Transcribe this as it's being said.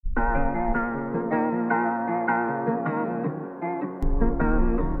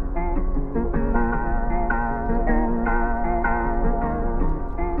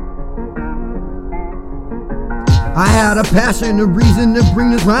I had a passion, a reason to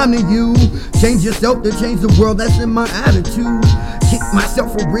bring this rhyme to you. Change yourself to change the world, that's in my attitude. Kick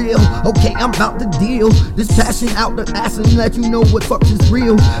myself for real, okay, I'm about to deal this passion out the ass and let you know what fuck is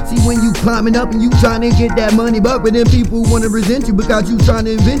real. See, when you climbing up and you trying to get that money, but then people wanna resent you because you trying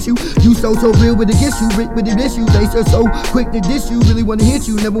to invent you. You so real with the issue, with the issue. They so quick to dish you, really wanna hit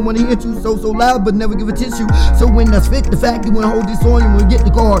you, never wanna hit you. So loud, but never give a tissue. So when that's fit, the fact you wanna hold this on, you wanna get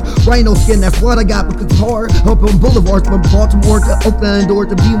the card. Rhino skin, that's what I got because it's hard. Up on boulevards from Baltimore to Oakland or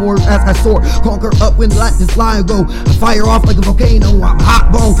to Beemore as I soar. Conquer up when let this line go. I fire off like a volcano, I'm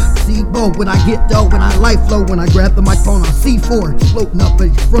hot bone. C-boat when I get dough, when I life flow, when I grab the microphone on C4, floating up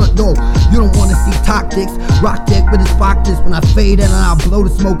at your front door. You don't wanna see tactics, rock deck with his pockets. When I fade in and I blow the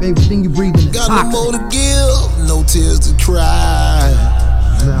smoke, everything you breathing is toxic. Got no more to give, no tears to cry.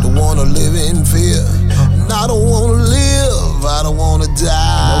 Don't wanna live in fear.